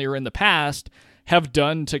currently or in the past, have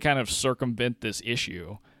done to kind of circumvent this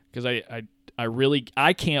issue. Because I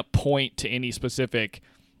can't point to any specific,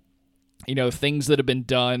 things that have been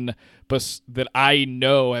done, but that I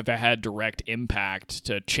know have had direct impact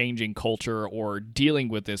to changing culture or dealing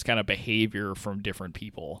with this kind of behavior from different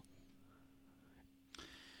people.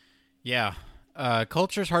 Yeah.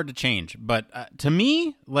 Culture's hard to change, but to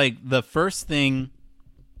me, like the first thing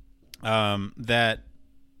that,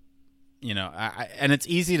 and it's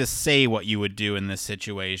easy to say what you would do in this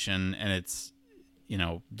situation, and it's,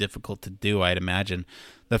 difficult to do, I'd imagine.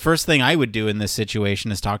 The first thing I would do in this situation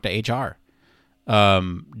is talk to HR.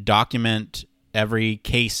 Document every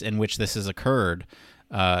case in which this has occurred.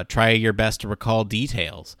 Try your best to recall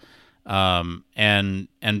details. And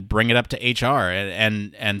bring it up to HR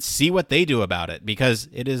and see what they do about it, because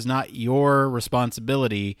it is not your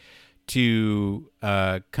responsibility to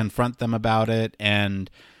confront them about it, and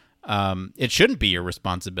it shouldn't be your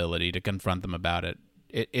responsibility to confront them about it.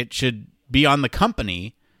 It should be on the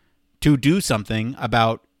company to do something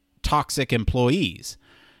about toxic employees,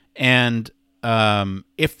 and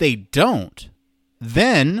if they don't,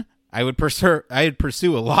 then I would pursue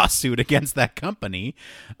a lawsuit against that company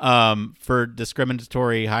for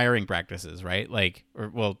discriminatory hiring practices, right?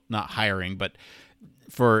 Not hiring, but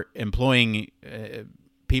for employing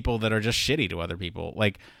people that are just shitty to other people.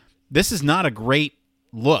 Like, this is not a great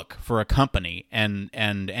look for a company, and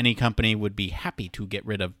any company would be happy to get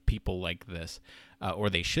rid of people like this, or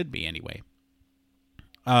they should be anyway.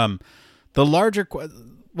 Let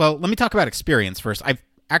me talk about experience first. I've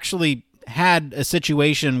actually had a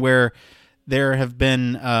situation where there have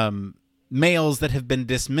been males that have been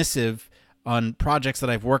dismissive on projects that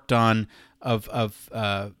I've worked on of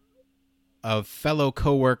fellow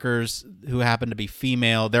coworkers who happen to be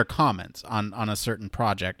female, their comments on a certain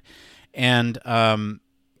project. And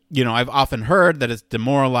I've often heard that it's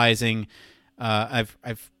demoralizing. I've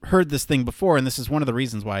heard this thing before, and this is one of the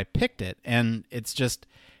reasons why I picked it. And it's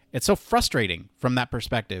so frustrating from that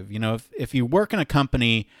perspective. If you work in a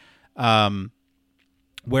company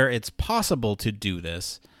where it's possible to do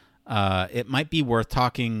this, it might be worth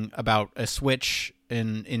talking about a switch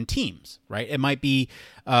in teams, right? It might be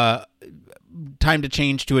time to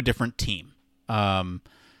change to a different team,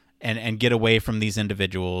 and get away from these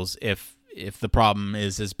individuals if the problem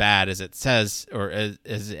is as bad as it says, or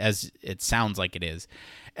as it sounds like it is.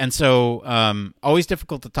 And so always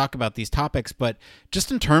difficult to talk about these topics, but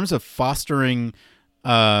just in terms of fostering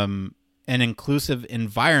an inclusive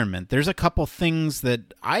environment, there's a couple things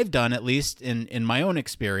that I've done, at least in my own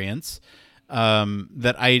experience,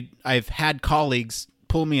 that I've had colleagues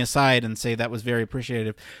pull me aside and say that was very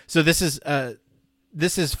appreciative. So this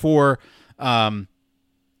is for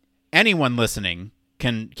anyone listening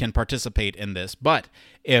can participate in this. But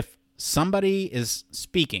if somebody is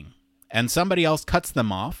speaking and somebody else cuts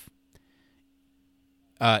them off,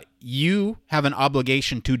 you have an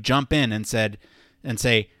obligation to jump in and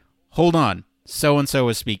say, hold on, so-and-so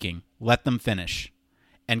is speaking. Let them finish.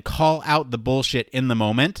 And call out the bullshit in the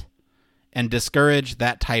moment and discourage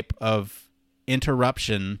that type of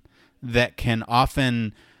interruption that can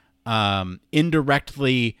often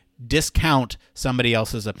indirectly discount somebody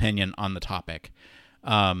else's opinion on the topic.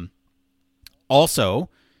 Also,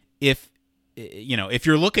 if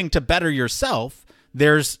you're looking to better yourself,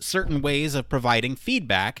 there's certain ways of providing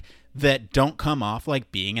feedback that don't come off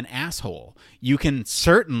like being an asshole. You can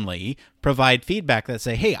certainly provide feedback that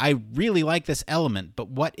say, hey, I really like this element, but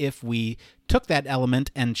what if we took that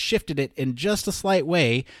element and shifted it in just a slight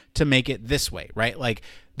way to make it this way, right? Like,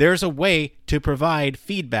 there's a way to provide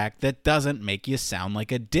feedback that doesn't make you sound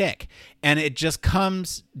like a dick. And it just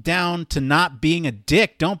comes down to not being a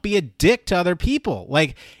dick. Don't be a dick to other people.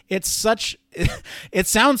 Like, it sounds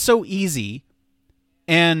so easy.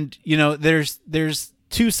 And, there's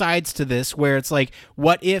two sides to this where it's like,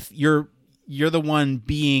 what if you're the one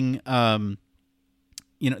being,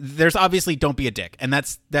 there's obviously don't be a dick. And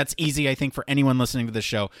that's easy, I think, for anyone listening to the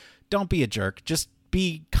show. Don't be a jerk. Just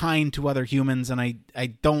be kind to other humans. And I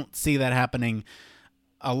don't see that happening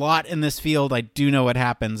a lot in this field. I do know it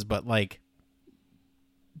happens, but like,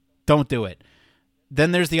 don't do it.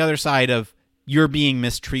 Then there's the other side of you're being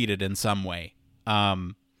mistreated in some way.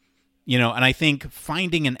 And I think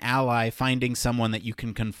finding an ally, finding someone that you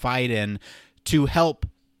can confide in to help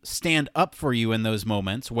stand up for you in those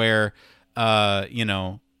moments where,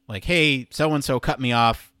 like, hey, so-and-so cut me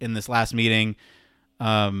off in this last meeting.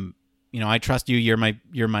 I trust you.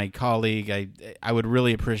 You're my colleague. I would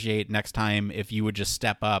really appreciate next time if you would just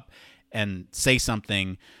step up and say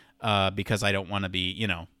something, because I don't want to be,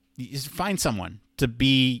 just find someone to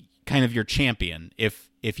be kind of your champion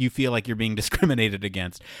if you feel like you're being discriminated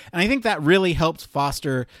against. And I think that really helps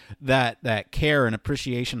foster that care and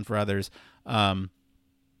appreciation for others. I've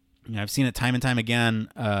seen it time and time again.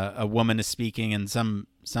 A woman is speaking and some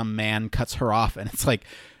man cuts her off, and it's like,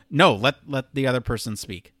 no, let the other person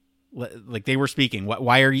speak. Like, they were speaking.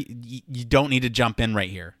 Why are you don't need to jump in right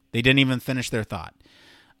here. They didn't even finish their thought.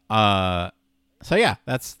 So yeah,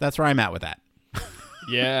 that's where I'm at with that.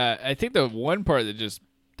 Yeah, I think the one part that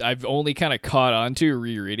I've only kind of caught on to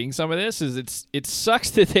rereading some of this is it sucks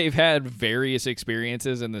that they've had various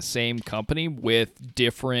experiences in the same company with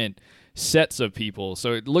different sets of people.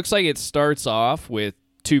 So it looks like it starts off with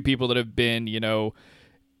two people that have been,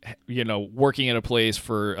 working at a place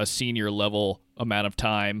for a senior level amount of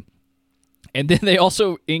time. And then they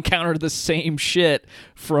also encounter the same shit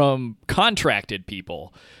from contracted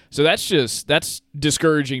people. So that's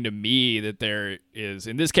discouraging to me that there is,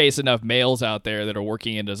 in this case, enough males out there that are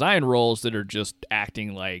working in design roles that are just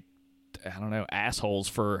acting like, I don't know, assholes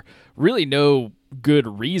for really no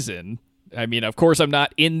good reason. I mean, of course, I'm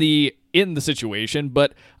not in the situation,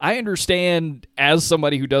 but I understand as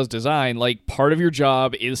somebody who does design, like, part of your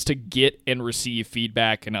job is to get and receive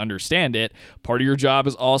feedback and understand it. Part of your job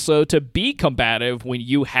is also to be combative when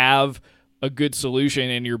you have a good solution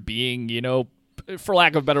and you're being, for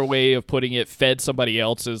lack of a better way of putting it, fed somebody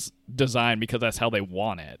else's design because that's how they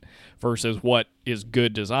want it versus what is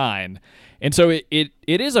good design. And so it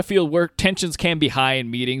is a field where tensions can be high in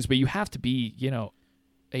meetings, but you have to be,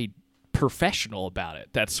 a professional about it.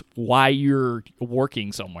 That's why you're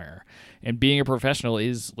working somewhere. And being a professional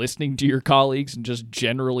is listening to your colleagues and just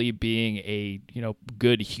generally being a,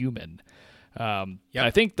 good human.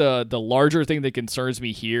 I think the larger thing that concerns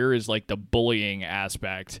me here is like the bullying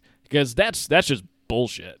aspect, because that's just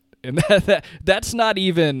bullshit. And that's not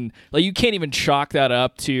even, like, you can't even chalk that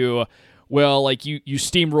up to, well, like, you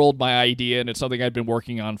steamrolled my idea and it's something I've been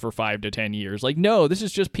working on for 5 to 10 years. Like, no, this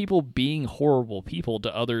is just people being horrible people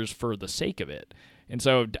to others for the sake of it. And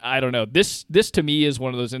so I don't know. This to me is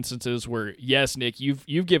one of those instances where, yes, Nick,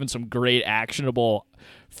 you've given some great actionable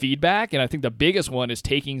feedback, and I think the biggest one is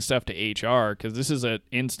taking stuff to HR, because this is an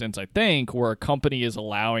instance, I think, where a company is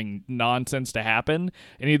allowing nonsense to happen,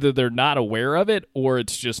 and either they're not aware of it or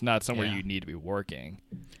it's just not somewhere you need to be working.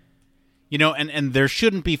 You know, and there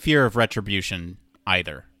shouldn't be fear of retribution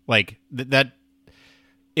either. Like that,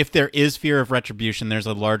 if there is fear of retribution, there's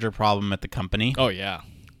a larger problem at the company. Oh yeah,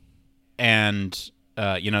 and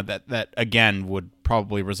that again would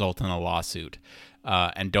probably result in a lawsuit.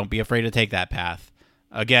 And don't be afraid to take that path.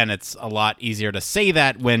 Again, it's a lot easier to say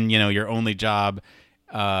that when your only job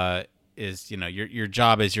is your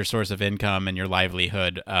job is your source of income and your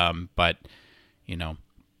livelihood. But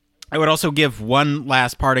I would also give one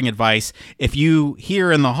last parting advice. If you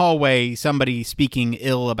hear in the hallway somebody speaking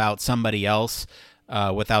ill about somebody else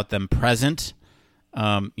without them present,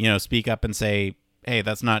 speak up and say, hey,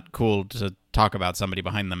 that's not cool to talk about somebody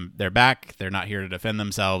behind their back. They're not here to defend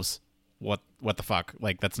themselves. What the fuck?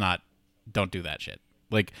 Like, don't do that shit.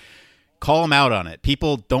 Like, call them out on it.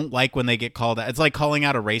 People don't like when they get called out. It's like calling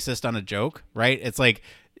out a racist on a joke, right? It's like,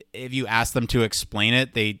 if you ask them to explain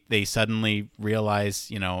it, they suddenly realize,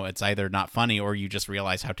 it's either not funny or you just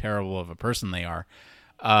realize how terrible of a person they are.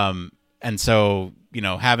 And so,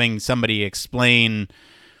 having somebody explain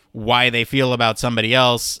why they feel about somebody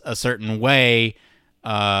else a certain way,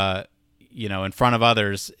 in front of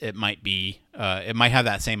others, it might have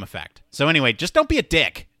that same effect. So anyway, just don't be a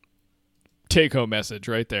dick. Take-home message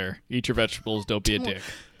right there. Eat your vegetables, don't be a dick.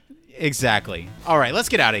 Exactly. All right, let's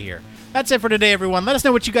get out of here. That's it for today, everyone. Let us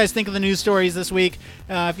know what you guys think of the news stories this week.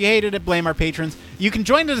 If you hated it, blame our patrons. You can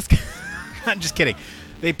join the discussion. I'm just kidding.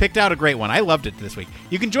 They picked out a great one. I loved it this week.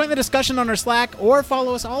 You can join the discussion on our Slack or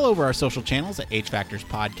follow us all over our social channels at H Factors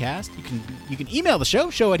Podcast. You can email the show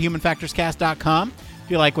at humanfactorscast.com.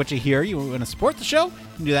 If you like what you hear, you want to support the show,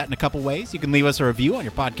 you can do that in a couple ways. You can leave us a review on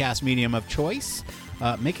your podcast medium of choice.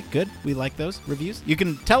 Make it good. We like those reviews. You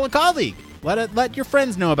can tell a colleague. Let your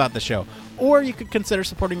friends know about the show. Or you could consider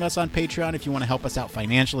supporting us on Patreon if you want to help us out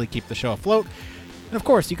financially, keep the show afloat. And of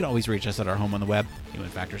course, you can always reach us at our home on the web,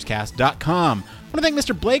 humanfactorscast.com. I want to thank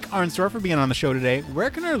Mr. Blake Arnsdorf for being on the show today. Where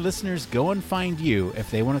can our listeners go and find you if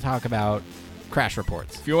they want to talk about crash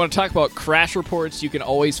reports? If you want to talk about crash reports, you can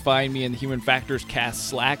always find me in the Human Factors Cast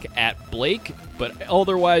Slack at Blake. But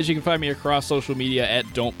otherwise, you can find me across social media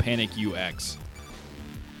at Don't Panic UX.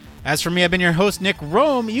 As for me, I've been your host, Nick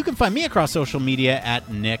Rome. You can find me across social media at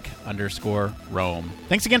Nick_Rome.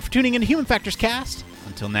 Thanks again for tuning in to Human Factors Cast.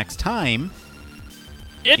 Until next time,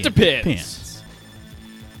 it depends.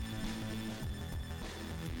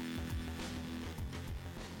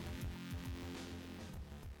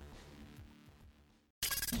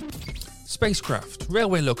 Spacecraft,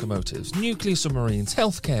 railway locomotives, nuclear submarines,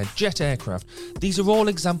 healthcare, jet aircraft, these are all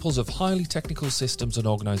examples of highly technical systems and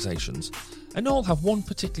organisations, and all have one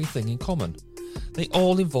particular thing in common. They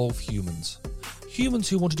all involve humans. Humans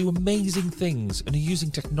who want to do amazing things and are using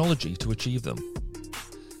technology to achieve them.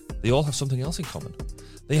 They all have something else in common.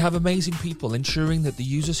 They have amazing people ensuring that the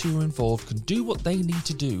users who are involved can do what they need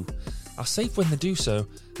to do, are safe when they do so,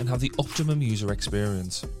 and have the optimum user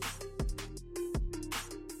experience.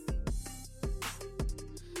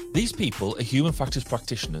 These people are Human Factors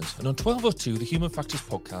practitioners, and on 1202, the Human Factors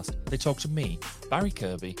podcast, they talk to me, Barry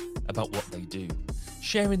Kirby, about what they do,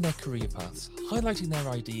 sharing their career paths, highlighting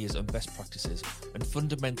their ideas and best practices, and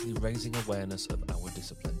fundamentally raising awareness of our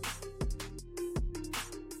discipline.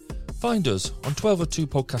 Find us on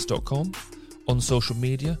 1202podcast.com, on social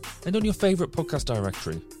media, and on your favourite podcast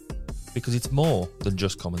directory, because it's more than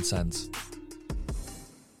just common sense.